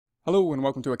Hello and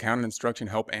welcome to Accounting Instruction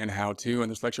Help and How To. In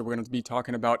this lecture, we're going to be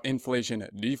talking about inflation,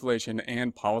 deflation,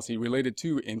 and policy related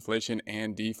to inflation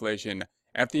and deflation.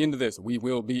 At the end of this, we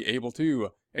will be able to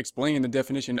explain the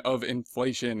definition of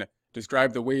inflation,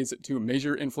 describe the ways to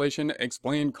measure inflation,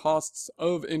 explain costs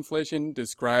of inflation,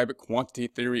 describe quantity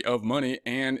theory of money,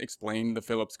 and explain the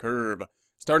Phillips curve.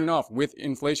 Starting off with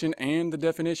inflation, and the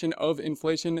definition of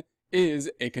inflation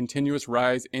is a continuous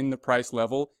rise in the price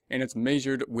level, and it's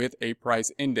measured with a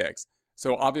price index.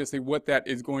 So obviously what that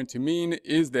is going to mean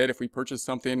is that if we purchase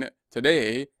something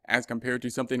today as compared to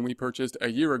something we purchased a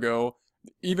year ago,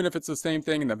 even if it's the same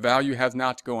thing and the value has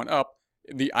not gone up,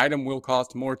 the item will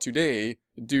cost more today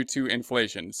due to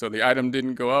inflation. So the item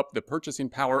didn't go up, the purchasing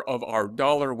power of our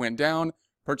dollar went down.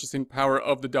 Purchasing power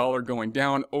of the dollar going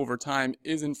down over time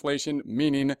is inflation,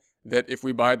 meaning that if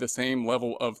we buy the same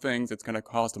level of things, it's going to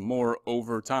cost more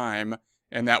over time,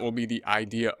 and that will be the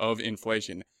idea of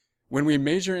inflation. When we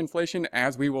measure inflation,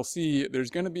 as we will see,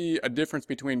 there's going to be a difference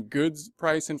between goods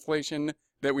price inflation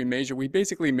that we measure. We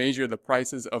basically measure the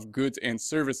prices of goods and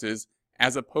services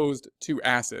as opposed to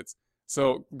assets.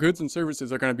 So goods and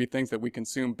services are going to be things that we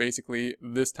consume basically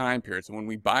this time period. So when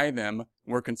we buy them,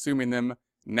 we're consuming them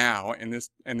now in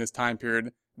this time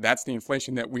period. That's the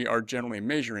inflation that we are generally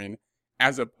measuring,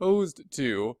 as opposed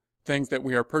to things that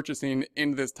we are purchasing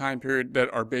in this time period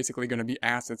that are basically going to be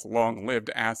assets, long-lived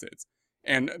assets.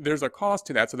 And there's a cost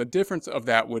to that. So the difference of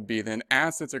that would be then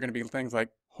assets are going to be things like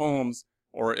homes,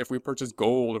 or if we purchase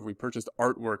gold, if we purchase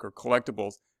artwork or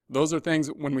collectibles. Those are things,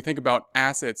 when we think about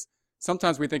assets,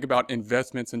 sometimes we think about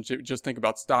investments and just think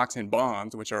about stocks and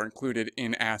bonds, which are included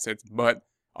in assets, but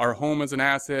our home is an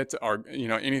asset,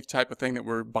 any type of thing that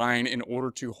we're buying in order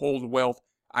to hold wealth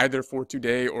either for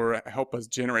today or help us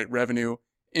generate revenue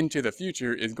into the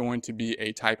future is going to be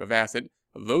a type of asset.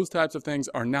 Those types of things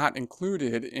are not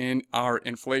included in our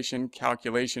inflation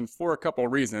calculation for a couple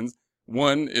of reasons.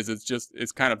 One is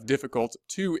it's kind of difficult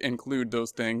to include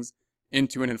those things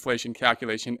into an inflation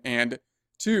calculation, and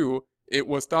two, it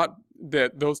was thought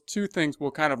that those two things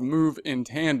will kind of move in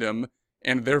tandem,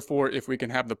 and therefore if we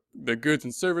can have the goods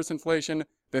and service inflation,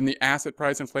 then the asset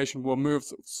price inflation will move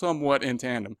somewhat in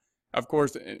tandem. Of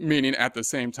course, meaning at the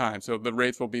same time. So the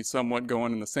rates will be somewhat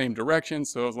going in the same direction.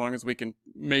 So as long as we can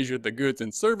measure the goods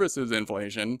and services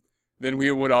inflation, then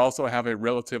we would also have a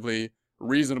relatively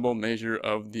reasonable measure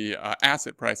of the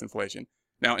asset price inflation.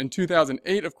 Now in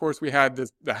 2008, of course, we had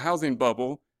the housing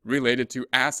bubble related to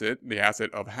the asset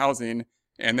of housing,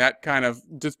 and that kind of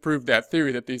disproved that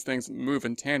theory that these things move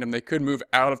in tandem. They could move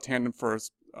out of tandem for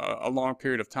a long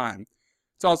period of time.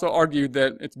 It's also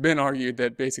been argued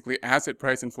that basically asset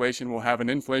price inflation will have an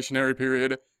inflationary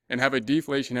period and have a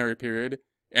deflationary period,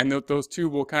 and that those two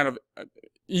will kind of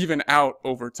even out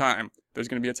over time. There's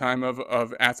going to be a time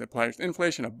of asset price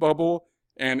inflation, a bubble,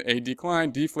 and a decline,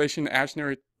 deflation,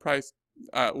 stationary price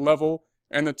level,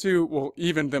 and the two will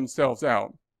even themselves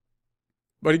out.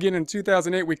 But again, in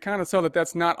 2008, we kind of saw that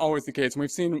that's not always the case. And we've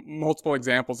seen multiple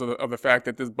examples of the fact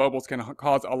that these bubbles can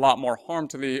cause a lot more harm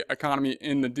to the economy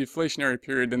in the deflationary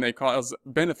period than they cause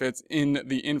benefits in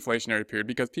the inflationary period,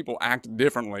 because people act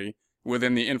differently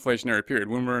within the inflationary period.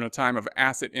 When we're in a time of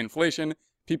asset inflation,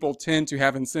 people tend to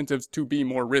have incentives to be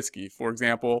more risky. For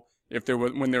example,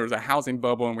 when there was a housing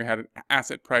bubble and we had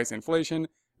asset price inflation,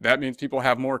 that means people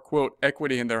have more, quote,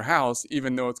 equity in their house,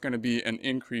 even though it's going to be an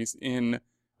increase in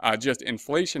just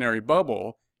inflationary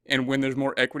bubble. And when there's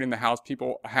more equity in the house,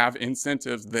 people have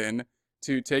incentives then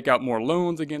to take out more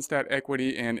loans against that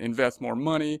equity and invest more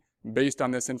money based on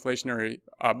this inflationary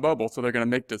bubble. So they're going to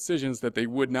make decisions that they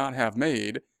would not have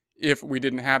made if we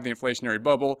didn't have the inflationary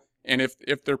bubble. And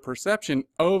if their perception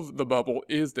of the bubble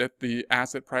is that the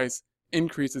asset price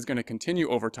increase is going to continue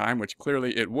over time, which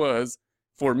clearly it was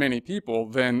for many people,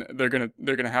 then they're going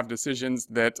to have decisions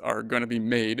that are going to be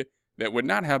made that would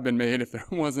not have been made if there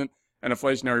wasn't an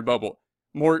inflationary bubble.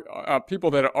 More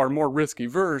people that are more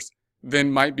risk-averse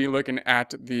then might be looking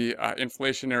at the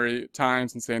inflationary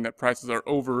times and saying that prices are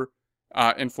over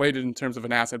inflated in terms of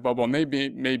an asset bubble, and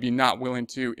maybe not willing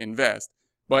to invest.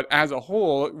 But as a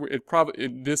whole,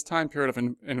 this time period of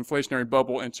an inflationary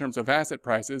bubble in terms of asset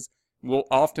prices will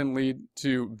often lead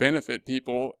to benefit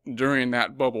people during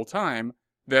that bubble time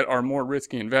that are more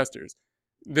risky investors.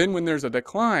 Then when there's a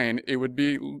decline, it would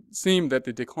seem that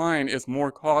the decline is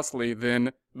more costly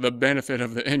than the benefit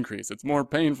of the increase. It's more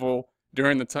painful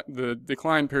during the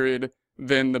decline period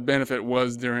than the benefit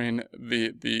was during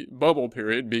the bubble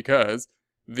period, because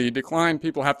the decline,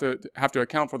 people have to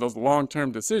account for those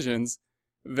long-term decisions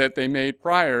that they made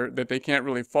prior that they can't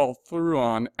really follow through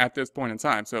on at this point in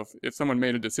time. So if someone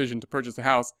made a decision to purchase a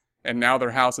house and now their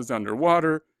house is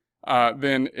underwater,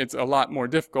 then it's a lot more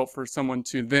difficult for someone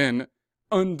to then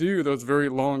undo those very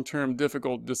long-term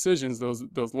difficult decisions,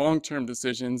 those long-term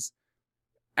decisions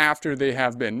after they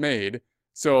have been made.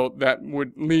 So that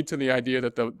would lead to the idea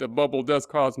that the bubble does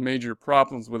cause major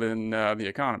problems within the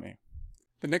economy.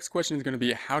 The next question is going to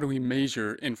be, how do we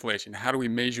measure inflation? How do we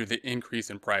measure the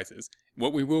increase in prices?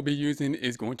 What we will be using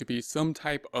is going to be some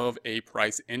type of a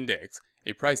price index.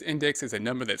 A price index is a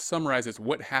number that summarizes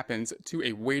what happens to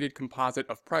a weighted composite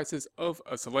of prices of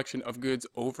a selection of goods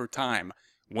over time.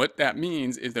 What that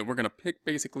means is that we're going to pick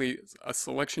basically a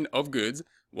selection of goods.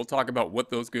 We'll talk about what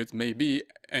those goods may be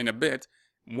in a bit.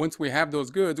 Once we have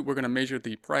those goods, we're going to measure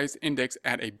the price index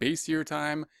at a base year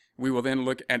time. We will then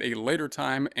look at a later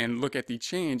time and look at the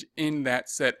change in that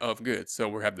set of goods. So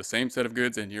we'll have the same set of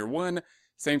goods in year 1,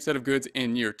 same set of goods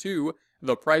in year 2.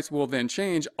 The price will then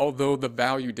change, although the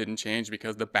value didn't change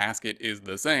because the basket is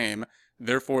the same.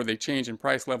 Therefore, the change in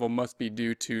price level must be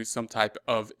due to some type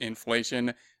of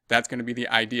inflation. That's going to be the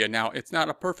idea. Now, it's not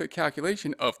a perfect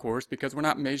calculation, of course, because we're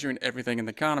not measuring everything in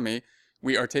the economy.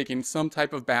 We are taking some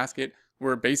type of basket.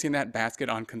 We're basing that basket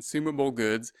on consumable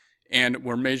goods, and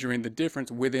we're measuring the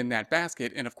difference within that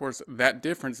basket. And of course, that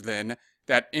difference then,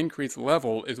 that increased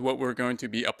level, is what we're going to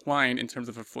be applying in terms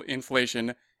of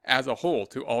inflation as a whole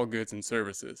to all goods and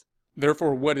services.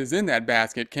 Therefore, what is in that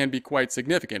basket can be quite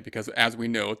significant because, as we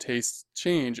know, tastes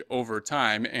change over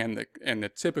time, and the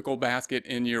typical basket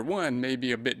in year 1 may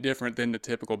be a bit different than the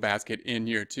typical basket in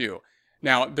year 2.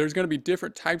 Now, there's going to be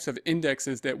different types of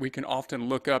indexes that we can often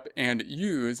look up and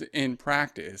use in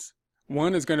practice.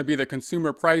 One is going to be the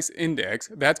Consumer Price Index.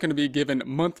 That's going to be given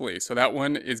monthly. So that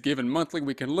one is given monthly.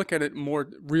 We can look at it more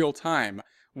real time.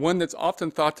 One that's often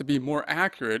thought to be more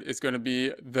accurate is going to be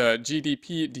the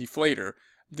GDP deflator.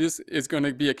 This is going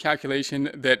to be a calculation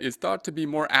that is thought to be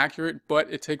more accurate,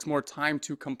 but it takes more time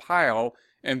to compile.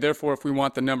 And therefore, if we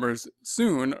want the numbers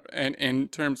soon, and in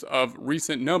terms of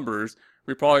recent numbers,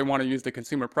 we probably want to use the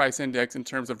Consumer Price Index in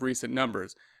terms of recent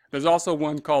numbers. There's also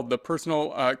one called the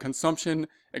Personal Consumption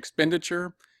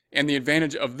Expenditure, and the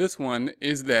advantage of this one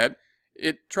is that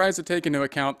it tries to take into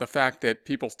account the fact that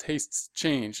people's tastes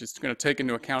change. It's going to take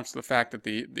into account the fact that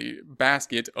the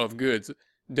basket of goods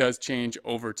does change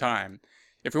over time.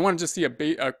 If we want to just see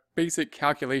a basic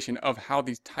calculation of how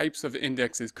these types of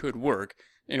indexes could work,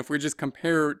 and if we just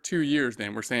compare 2 years,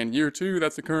 then we're saying year 2,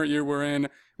 that's the current year we're in,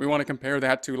 we want to compare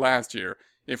that to last year.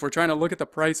 If we're trying to look at the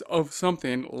price of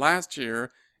something last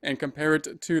year and compare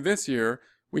it to this year,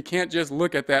 we can't just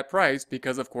look at that price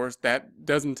because, of course, that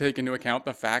doesn't take into account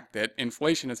the fact that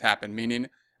inflation has happened, meaning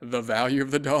the value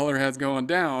of the dollar has gone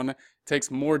down. It takes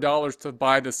more dollars to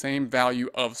buy the same value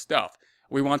of stuff.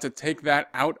 We want to take that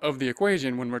out of the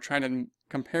equation when we're trying to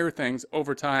compare things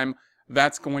over time.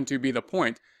 That's going to be the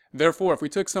point. Therefore, if we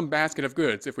took some basket of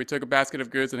goods, if we took a basket of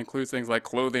goods that includes things like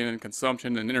clothing and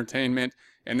consumption and entertainment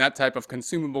and that type of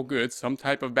consumable goods, some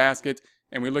type of basket,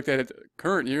 and we looked at it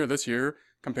current year, this year,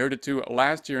 compared it to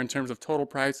last year in terms of total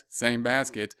price, same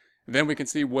basket, then we can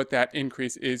see what that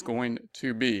increase is going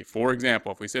to be. For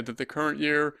example, if we said that the current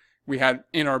year we had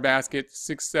in our basket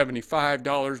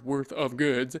 $675 worth of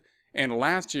goods, and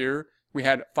last year we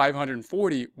had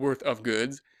 $540 worth of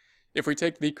goods, if we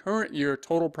take the current year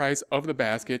total price of the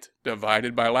basket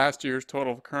divided by last year's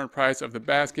total current price of the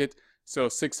basket, so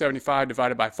 $675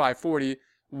 divided by 540,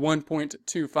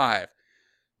 1.25.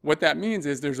 What that means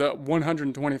is there's a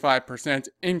 125%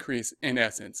 increase in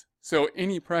essence. So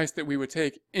any price that we would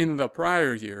take in the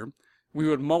prior year, we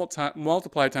would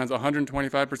multiply times 125%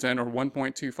 or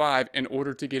 1.25 in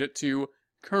order to get it to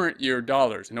current year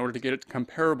dollars, in order to get it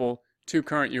comparable to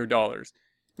current year dollars.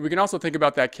 We can also think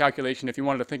about that calculation. If you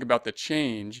wanted to think about the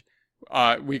change,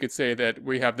 we could say that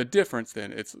we have the difference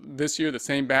then. It's this year the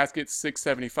same basket,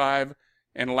 $675,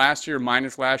 and last year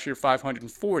minus last year,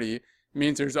 $540,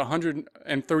 means there's a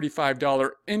 $135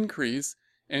 increase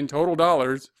in total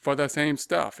dollars for the same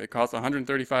stuff. It costs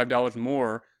 $135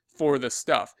 more for the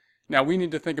stuff. Now we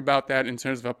need to think about that in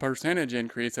terms of a percentage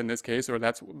increase in this case, or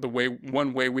that's the way,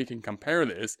 one way we can compare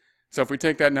this. So if we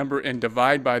take that number and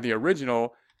divide by the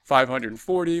original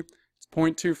 540, it's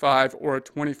 0.25 or a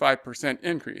 25%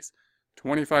 increase.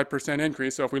 25%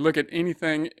 increase. So if we look at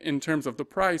anything in terms of the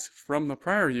price from the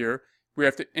prior year, we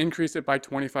have to increase it by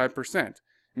 25%,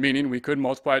 meaning we could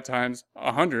multiply it times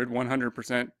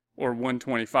 100%, or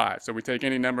 125. So we take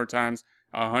any number times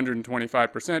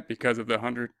 125% because of the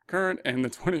 100 current and the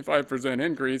 25%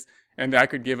 increase, and that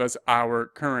could give us our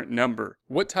current number.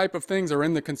 What type of things are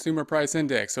in the consumer price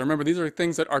index? So remember, these are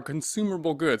things that are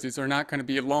consumable goods. These are not going to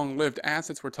be long-lived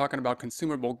assets. We're talking about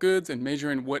consumable goods and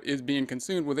measuring what is being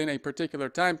consumed within a particular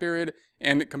time period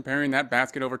and comparing that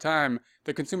basket over time.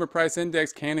 The consumer price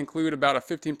index can include about a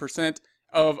 15%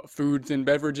 of foods and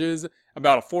beverages,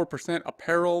 about a 4%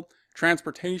 apparel,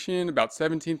 transportation, about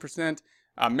 17%,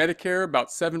 Medicare, about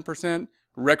 7%,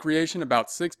 recreation, about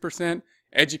 6%,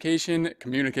 education,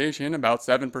 communication, about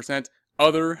 7%,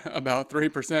 other, about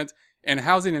 3%, and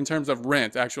housing in terms of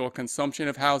rent, actual consumption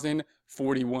of housing,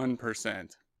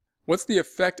 41%. What's the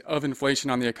effect of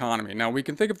inflation on the economy? Now, we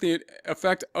can think of the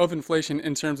effect of inflation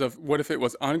in terms of what if it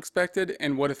was unexpected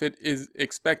and what if it is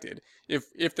expected.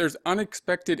 If there's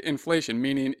unexpected inflation,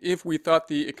 meaning if we thought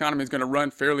the economy is going to run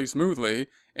fairly smoothly,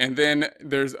 and then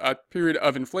there's a period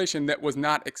of inflation that was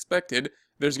not expected,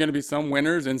 there's going to be some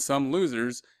winners and some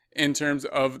losers in terms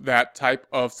of that type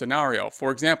of scenario. For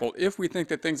example, if we think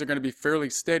that things are going to be fairly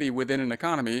steady within an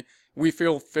economy, we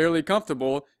feel fairly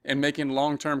comfortable in making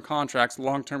long-term contracts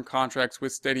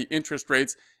with steady interest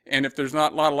rates. And if there's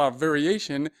not a lot of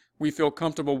variation, we feel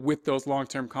comfortable with those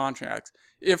long-term contracts.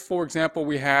 If, for example,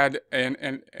 we had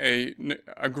an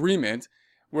agreement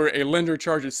where a lender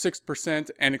charges 6%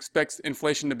 and expects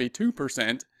inflation to be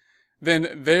 2%,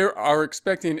 then they are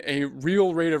expecting a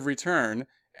real rate of return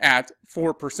at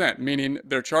 4%, meaning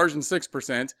they're charging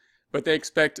 6%, but they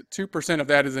expect 2% of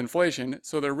that is inflation,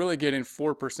 so they're really getting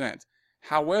 4%.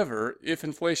 However, if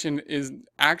inflation is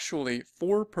actually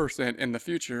 4% in the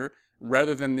future,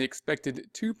 rather than the expected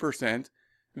 2%,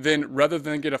 then rather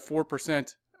than get a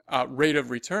 4% rate of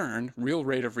return, real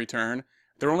rate of return,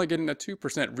 they're only getting a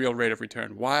 2% real rate of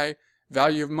return. Why?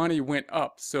 Value of money went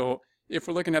up. So if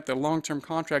we're looking at the long-term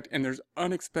contract and there's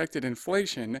unexpected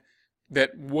inflation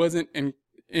that wasn't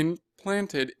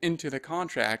implanted into the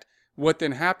contract, what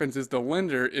then happens is the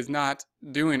lender is not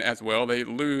doing as well. They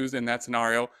lose in that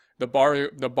scenario. The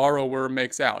borrower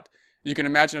makes out. You can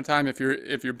imagine a time if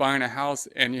you're buying a house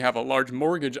and you have a large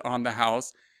mortgage on the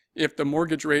house. If the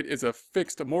mortgage rate is a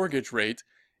fixed mortgage rate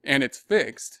and it's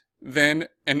fixed, then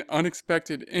an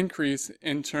unexpected increase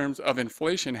in terms of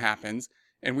inflation happens,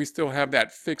 and we still have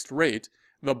that fixed rate.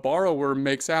 The borrower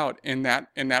makes out in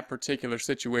that particular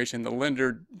situation. The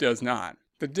lender does not.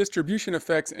 The distribution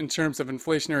effects in terms of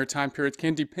inflationary time periods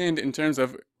can depend in terms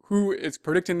of who is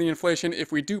predicting the inflation.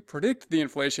 If we do predict the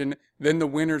inflation, then the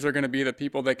winners are going to be the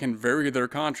people that can vary their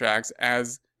contracts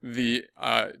as the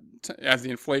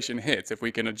inflation hits. If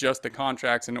we can adjust the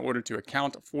contracts in order to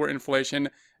account for inflation,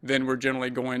 then we're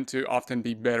generally going to often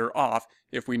be better off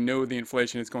if we know the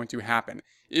inflation is going to happen.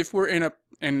 If we're in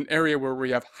an area where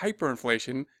we have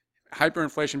hyperinflation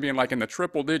being like in the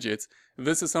triple digits,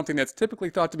 this is something that's typically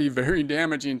thought to be very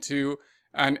damaging to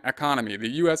an economy. The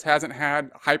U.S. hasn't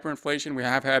had hyperinflation. We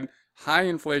have had high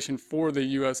inflation for the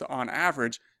U.S. on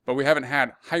average, but we haven't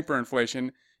had hyperinflation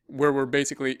where we're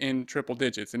basically in triple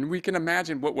digits. And we can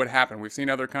imagine what would happen. We've seen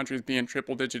other countries be in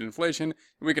triple digit inflation.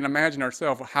 And we can imagine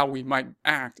ourselves how we might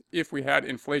act if we had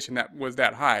inflation that was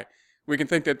that high. We can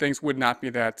think that things would not be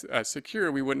that secure.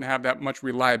 We wouldn't have that much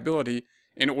reliability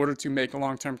in order to make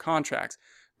long-term contracts.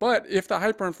 But if the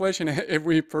hyperinflation, if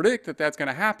we predict that that's going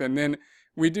to happen, then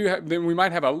we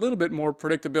might have a little bit more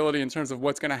predictability in terms of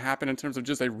what's going to happen in terms of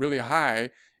just a really high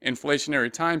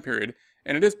inflationary time period.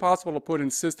 And it is possible to put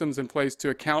in systems in place to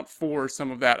account for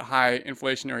some of that high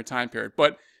inflationary time period.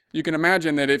 But you can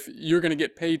imagine that if you're going to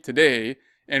get paid today,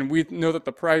 and we know that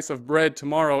the price of bread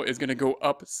tomorrow is going to go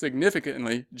up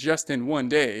significantly just in one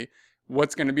day,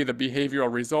 what's going to be the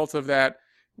behavioral results of that?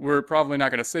 We're probably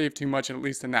not going to save too much, at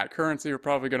least in that currency. We're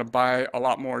probably going to buy a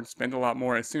lot more and spend a lot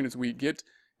more as soon as we get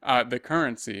the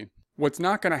currency. What's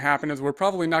not going to happen is we're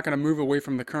probably not going to move away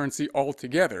from the currency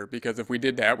altogether, because if we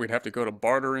did that, we'd have to go to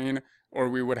bartering, or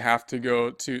we would have to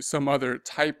go to some other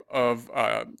type of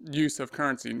use of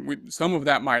currency. Some of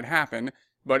that might happen,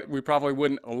 but we probably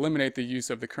wouldn't eliminate the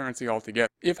use of the currency altogether.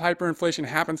 If hyperinflation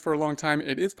happens for a long time,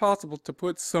 it is possible to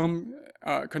put some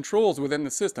controls within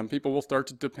the system. People will start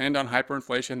to depend on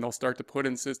hyperinflation. They'll start to put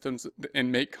in systems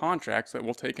and make contracts that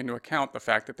will take into account the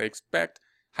fact that they expect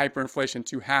hyperinflation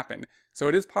to happen. So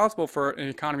it is possible for an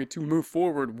economy to move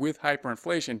forward with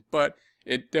hyperinflation, but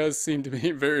it does seem to be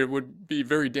it would be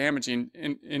very damaging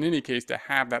in any case to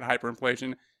have that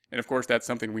hyperinflation. And of course, that's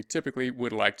something we typically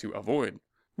would like to avoid.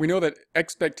 We know that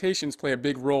expectations play a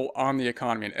big role on the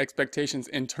economy, and expectations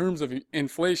in terms of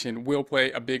inflation will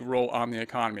play a big role on the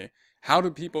economy. How do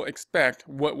people expect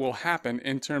what will happen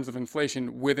in terms of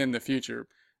inflation within the future?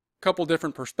 couple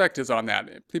different perspectives on that.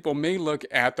 People may look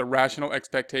at the rational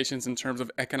expectations in terms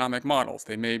of economic models.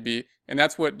 They may be, and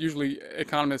that's what usually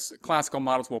economists, classical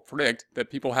models will predict,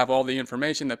 that people have all the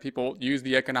information, that people use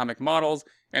the economic models,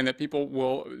 and that people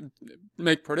will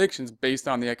make predictions based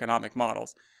on the economic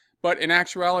models. But in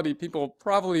actuality, people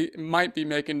probably might be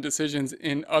making decisions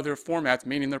in other formats,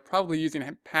 meaning they're probably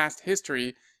using past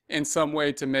history in some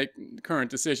way to make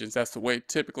current decisions. That's the way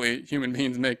typically human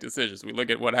beings make decisions. We look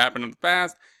at what happened in the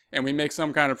past and we make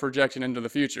some kind of projection into the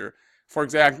future. For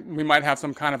example, we might have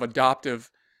some kind of adoptive,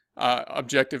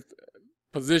 objective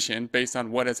position based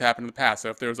on what has happened in the past. So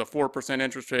if there's a 4%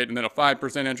 interest rate and then a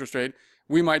 5% interest rate,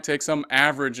 we might take some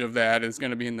average of that is going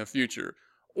to be in the future.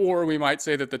 Or we might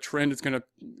say that the trend is going to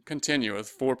continue.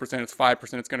 It's 4%, it's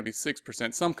 5%, it's going to be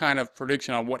 6%, some kind of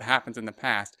prediction on what happens in the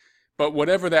past. But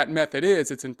whatever that method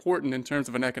is, it's important in terms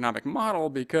of an economic model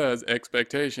because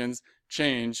expectations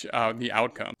change the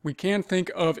outcome. We can think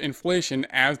of inflation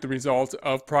as the result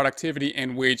of productivity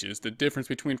and wages, the difference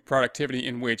between productivity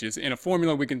and wages. In a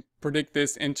formula, we can predict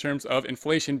this in terms of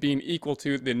inflation being equal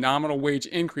to the nominal wage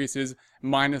increases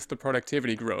minus the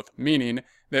productivity growth, meaning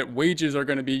that wages are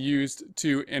going to be used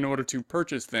in order to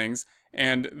purchase things,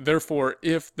 and therefore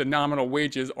if the nominal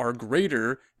wages are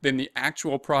greater than the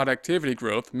actual productivity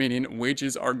growth, meaning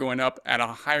wages are going up at a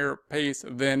higher pace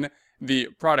than the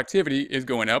productivity is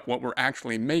going up, what we're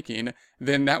actually making,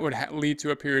 then that would lead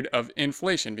to a period of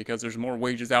inflation because there's more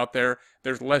wages out there,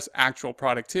 there's less actual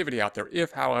productivity out there.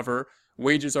 If, however,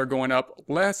 wages are going up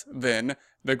less than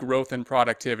the growth in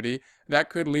productivity,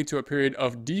 that could lead to a period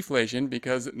of deflation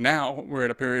because now we're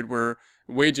at a period where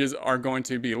wages are going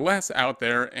to be less out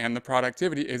there and the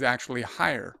productivity is actually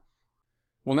higher.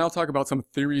 We'll now talk about some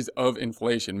theories of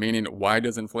inflation, meaning why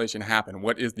does inflation happen?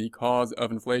 What is the cause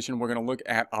of inflation? We're going to look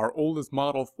at our oldest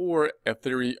model for a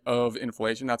theory of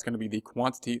inflation. That's going to be the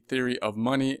quantity theory of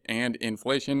money and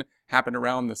inflation. Happened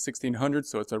around the 1600s,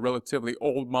 so it's a relatively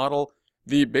old model.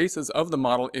 The basis of the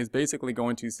model is basically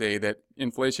going to say that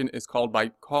inflation is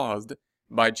caused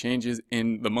by changes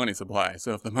in the money supply.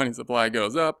 So if the money supply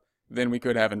goes up, then we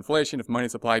could have inflation. If money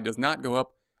supply does not go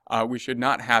up, we should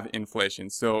not have inflation.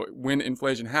 So when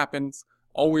inflation happens,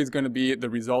 always going to be the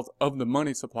result of the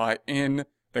money supply in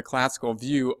the classical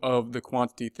view of the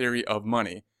quantity theory of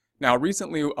money. Now,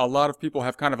 recently, a lot of people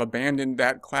have kind of abandoned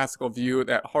that classical view,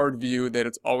 that hard view that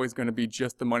it's always going to be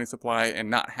just the money supply and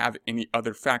not have any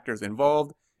other factors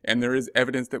involved. And there is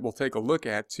evidence that we'll take a look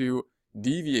at to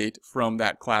deviate from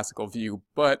that classical view.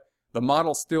 But the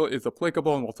model still is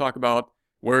applicable, and we'll talk about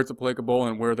where it's applicable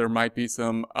and where there might be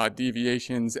some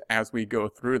deviations as we go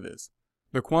through this.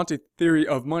 The quantity theory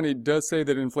of money does say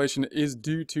that inflation is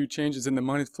due to changes in the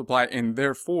money supply, and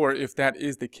therefore, if that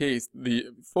is the case, the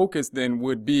focus then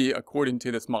would be, according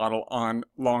to this model, on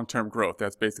long-term growth.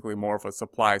 That's basically more of a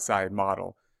supply-side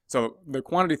model. So the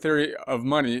quantity theory of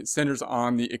money centers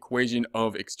on the equation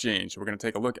of exchange. We're going to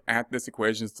take a look at this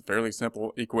equation. It's a fairly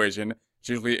simple equation. It's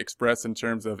usually expressed in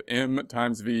terms of M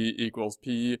times V equals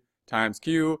P times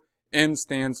Q. M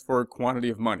stands for quantity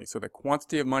of money. So the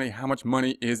quantity of money, how much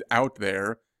money is out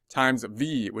there, times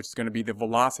V, which is going to be the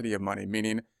velocity of money,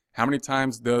 meaning how many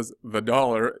times does the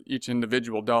dollar, each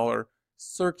individual dollar,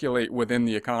 circulate within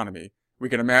the economy. We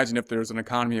can imagine if there's an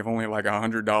economy of only like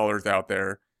 $100 out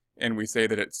there, and we say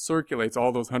that it circulates,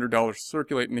 all those $100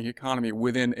 circulate in the economy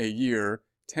within a year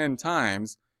 10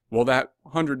 times, well, that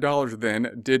 $100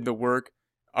 then did the work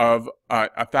of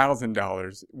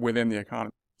 $1,000 within the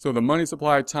economy. So the money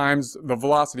supply times the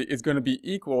velocity is going to be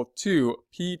equal to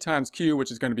P times Q,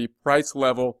 which is going to be price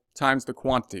level times the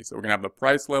quantity. So we're going to have the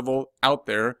price level out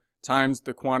there times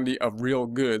the quantity of real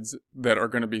goods that are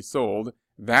going to be sold.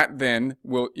 That then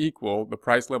will equal, the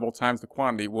price level times the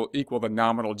quantity will equal the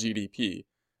nominal GDP.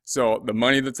 So the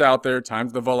money that's out there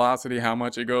times the velocity, how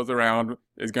much it goes around,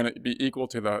 is going to be equal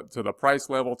to the price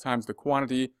level times the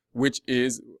quantity, which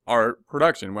is our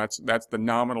production. That's the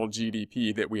nominal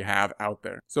GDP that we have out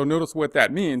there. So notice what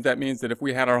that means. That means that if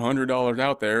we had our $100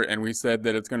 out there and we said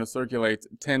that it's going to circulate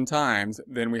 10 times,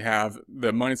 then we have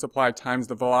the money supply times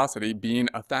the velocity being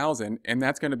 1,000, and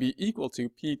that's going to be equal to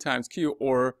P times Q,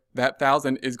 or that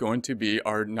 1,000 is going to be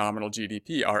our nominal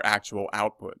GDP, our actual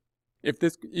output. If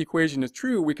this equation is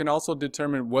true, we can also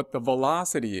determine what the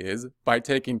velocity is by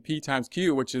taking P times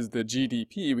Q, which is the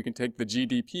GDP. We can take the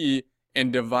GDP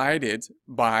and divide it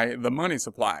by the money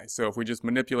supply. So if we just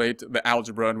manipulate the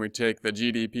algebra and we take the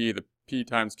GDP, the P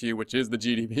times Q, which is the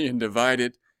GDP, and divide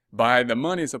it by the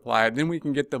money supply, then we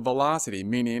can get the velocity,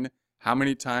 meaning how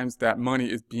many times that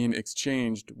money is being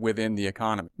exchanged within the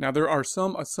economy. Now, there are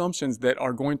some assumptions that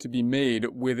are going to be made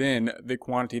within the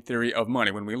quantity theory of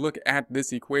money. When we look at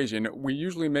this equation, we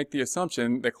usually make the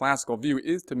assumption, the classical view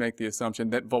is to make the assumption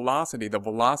that velocity, the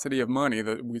velocity of money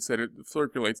that we said it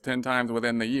circulates 10 times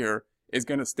within the year, is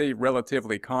going to stay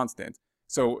relatively constant.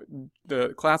 So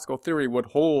the classical theory would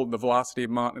hold the velocity of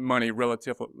money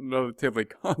relatively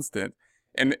constant.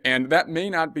 And that may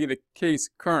not be the case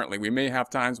currently. We may have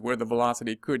times where the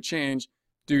velocity could change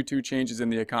due to changes in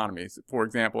the economy. For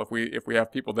example, if we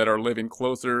have people that are living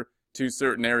closer to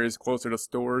certain areas, closer to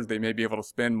stores, they may be able to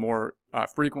spend more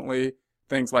frequently.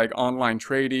 Things like online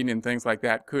trading and things like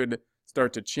that could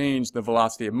start to change the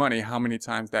velocity of money, how many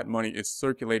times that money is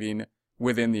circulating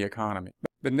within the economy.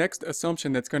 The next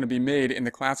assumption that's going to be made in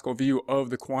the classical view of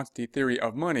the quantity theory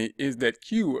of money is that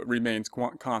Q remains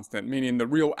constant, meaning the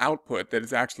real output that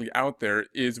is actually out there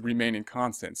is remaining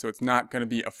constant. So it's not going to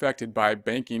be affected by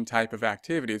banking type of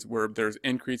activities where there's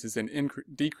increases and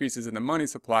decreases in the money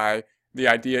supply. The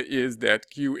idea is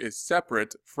that Q is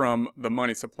separate from the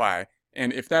money supply.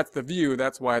 And if that's the view,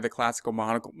 that's why the classical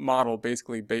model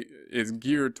basically is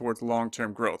geared towards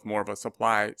long-term growth, more of a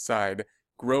supply side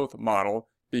growth model,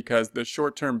 because the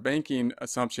short-term banking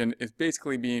assumption is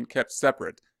basically being kept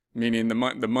separate, meaning the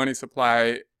money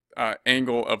supply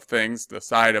angle of things, the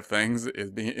side of things,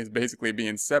 is basically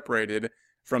being separated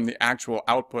from the actual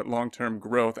output, long-term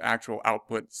growth, actual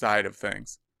output side of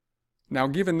things. Now,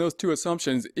 given those two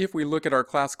assumptions, if we look at our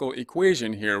classical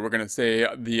equation here, we're going to say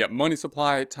the money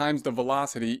supply times the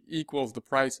velocity equals the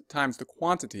price times the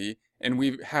quantity, and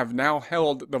we have now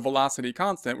held the velocity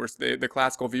constant, where the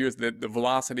classical view is that the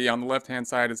velocity on the left-hand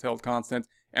side is held constant,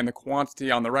 and the quantity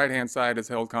on the right-hand side is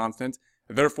held constant.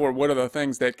 Therefore, what are the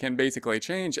things that can basically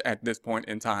change at this point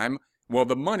in time? Well,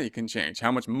 the money can change.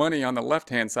 How much money on the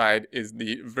left-hand side is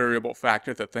the variable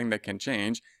factor, the thing that can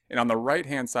change, and on the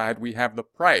right-hand side, we have the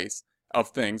price of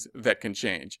things that can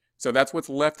change. So that's what's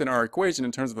left in our equation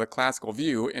in terms of the classical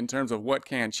view, in terms of what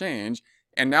can change.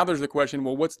 And now there's the question,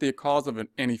 well, what's the cause of an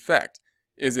effect?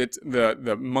 Is it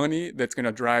the money that's going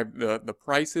to drive the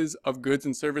prices of goods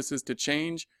and services to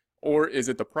change? Or is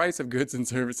it the price of goods and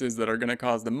services that are going to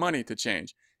cause the money to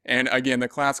change? And again, the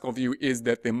classical view is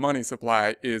that the money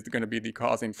supply is going to be the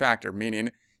causing factor,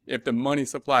 meaning if the money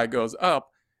supply goes up,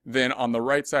 then on the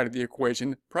right side of the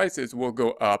equation, prices will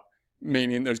go up,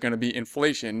 meaning there's going to be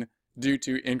inflation due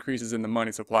to increases in the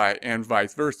money supply, and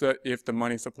vice versa if the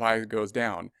money supply goes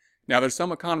down. Now, there's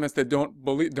some economists that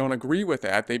don't agree with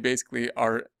that. They basically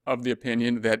are of the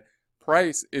opinion that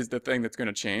price is the thing that's going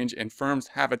to change, and firms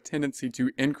have a tendency to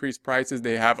increase prices.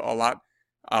 They have a lot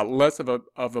less of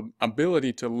an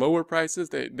ability to lower prices.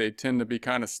 They tend to be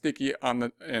kind of sticky on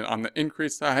the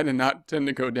increase side and not tend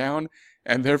to go down,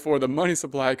 and therefore the money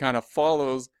supply kind of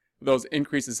follows those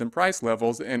increases in price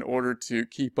levels in order to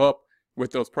keep up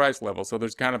with those price levels. So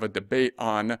there's kind of a debate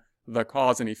on the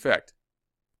cause and effect.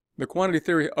 The quantity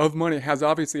theory of money has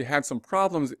obviously had some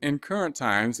problems in current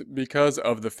times because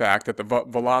of the fact that the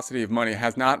velocity of money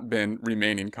has not been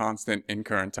remaining constant in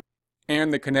current times.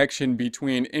 And the connection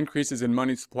between increases in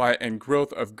money supply and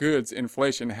growth of goods,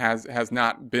 inflation, has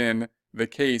not been the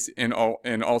case in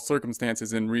all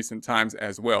circumstances in recent times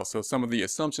as well. So some of the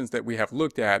assumptions that we have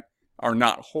looked at are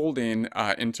not holding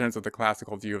in terms of the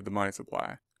classical view of the money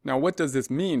supply. Now, what does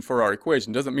this mean for our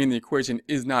equation? It doesn't mean the equation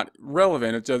is not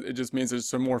relevant. It just means there's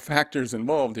some more factors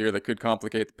involved here that could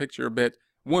complicate the picture a bit.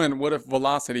 One, what if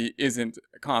velocity isn't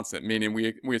constant? Meaning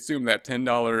we assume that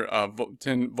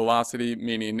 $10 velocity,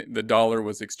 meaning the dollar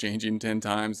was exchanging 10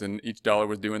 times and each dollar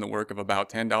was doing the work of about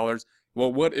 $10.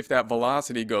 Well, what if that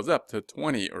velocity goes up to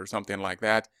 20 or something like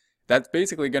that? That's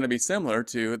basically going to be similar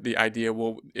to the idea,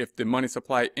 well, if the money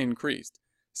supply increased.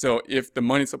 So if the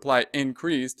money supply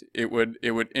increased, it would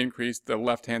increase the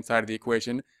left-hand side of the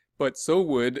equation, but so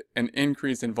would an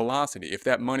increase in velocity. If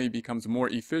that money becomes more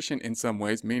efficient in some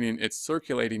ways, meaning it's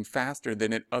circulating faster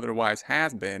than it otherwise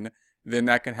has been, then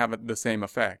that can have the same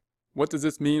effect. What does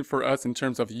this mean for us in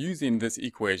terms of using this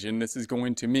equation? This is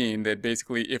going to mean that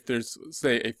basically if there's,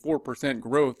 say, a 4%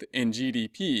 growth in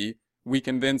GDP, we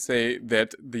can then say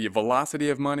that the velocity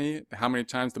of money, how many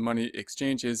times the money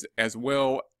exchanges, as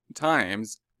well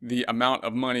times the amount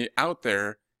of money out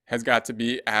there has got to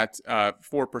be at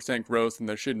 4% growth, and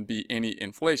there shouldn't be any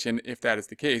inflation if that is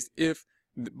the case. If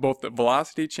both the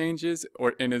velocity changes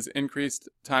and is increased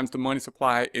times the money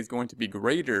supply is going to be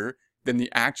greater than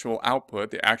the actual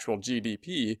output, the actual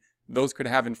GDP, those could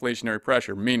have inflationary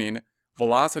pressure, meaning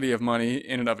velocity of money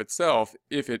in and of itself,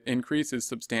 if it increases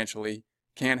substantially,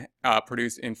 can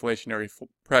produce inflationary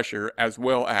pressure, as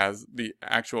well as the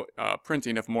actual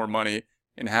printing of more money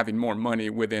and having more money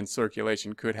within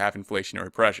circulation could have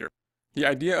inflationary pressure. The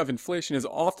idea of inflation is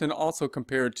often also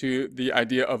compared to the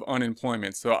idea of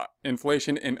unemployment. So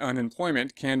inflation and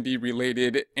unemployment can be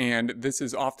related, and this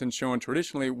is often shown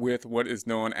traditionally with what is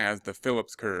known as the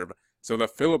Phillips curve. So the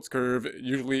Phillips curve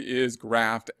usually is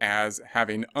graphed as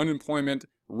having unemployment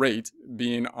rate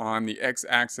being on the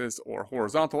x-axis or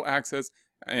horizontal axis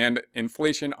and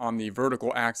inflation on the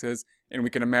vertical axis, and we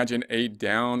can imagine a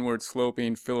downward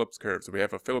sloping Phillips curve. So we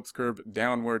have a Phillips curve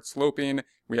downward sloping,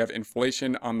 we have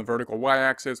inflation on the vertical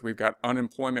y-axis, we've got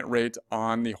unemployment rate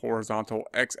on the horizontal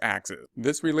x-axis.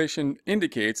 This relation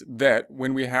indicates that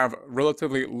when we have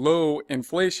relatively low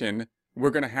inflation, we're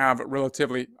going to have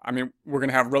relatively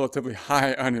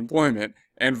high unemployment,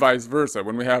 and vice versa.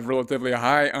 When we have relatively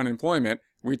high unemployment,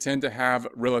 we tend to have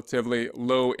relatively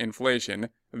low inflation.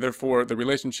 Therefore, the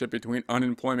relationship between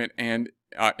unemployment and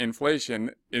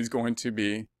inflation is going to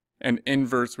be an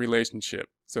inverse relationship.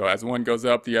 So as one goes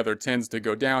up, the other tends to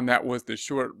go down. That was the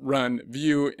short run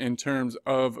view in terms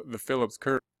of the Phillips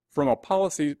curve. From a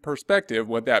policy perspective,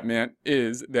 what that meant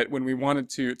is that when we wanted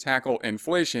to tackle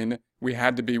inflation, we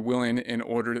had to be willing, in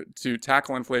order to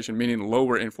tackle inflation, meaning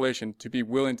lower inflation, to be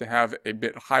willing to have a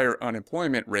bit higher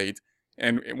unemployment rate.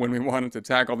 And when we wanted to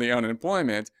tackle the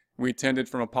unemployment, we tended,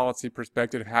 from a policy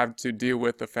perspective, have to deal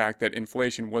with the fact that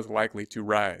inflation was likely to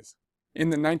rise. In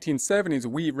the 1970s,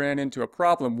 we ran into a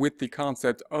problem with the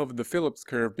concept of the Phillips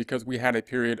curve because we had a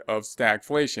period of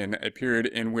stagflation, a period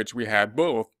in which we had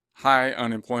both high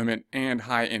unemployment and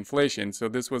high inflation. So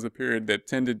this was a period that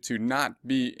tended to not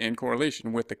be in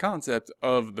correlation with the concept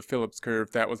of the Phillips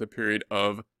curve. That was a period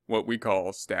of what we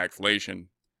call stagflation.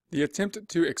 The attempt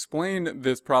to explain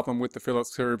this problem with the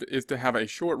Phillips curve is to have a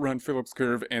short-run Phillips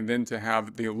curve and then to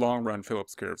have the long-run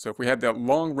Phillips curve. So if we had that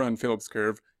long-run Phillips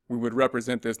curve, we would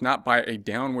represent this not by a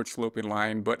downward sloping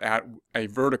line, but at a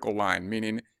vertical line,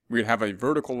 meaning we'd have a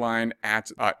vertical line at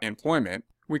employment.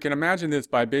 We can imagine this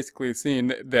by basically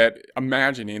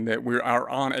imagining that we are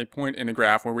on a point in the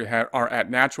graph where we are at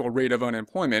natural rate of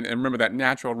unemployment. And remember, that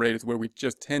natural rate is where we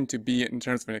just tend to be in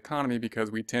terms of an economy,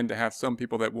 because we tend to have some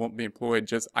people that won't be employed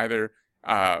just either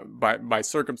by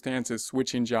circumstances,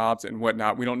 switching jobs and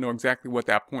whatnot. We don't know exactly what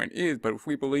that point is, but if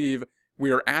we believe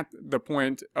we are at the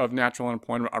point of natural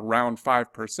unemployment around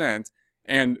 5%,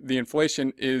 and the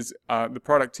inflation is, the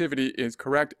productivity is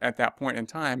correct at that point in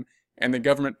time, and the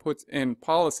government puts in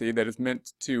policy that is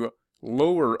meant to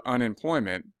lower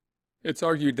unemployment, it's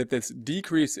argued that this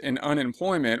decrease in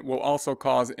unemployment will also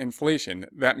cause inflation.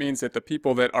 That means that the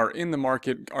people that are in the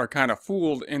market are kind of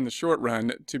fooled in the short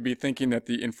run to be thinking that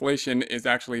the inflation is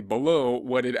actually below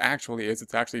what it actually is.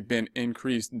 It's actually been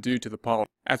increased due to the policy.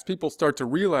 As people start to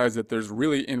realize that there's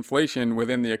really inflation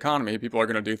within the economy, people are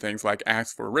going to do things like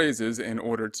ask for raises in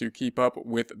order to keep up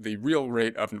with the real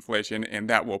rate of inflation, and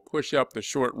that will push up the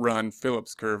short-run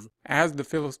Phillips curve. As the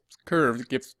Phillips curve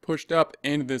gets pushed up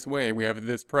in this way, we have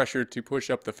this pressure to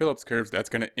push up the Phillips curves. That's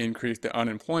going to increase the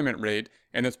unemployment rate,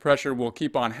 and this pressure will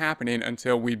keep on happening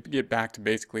until we get back to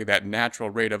basically that natural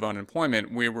rate of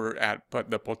unemployment we were at, but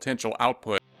the potential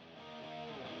output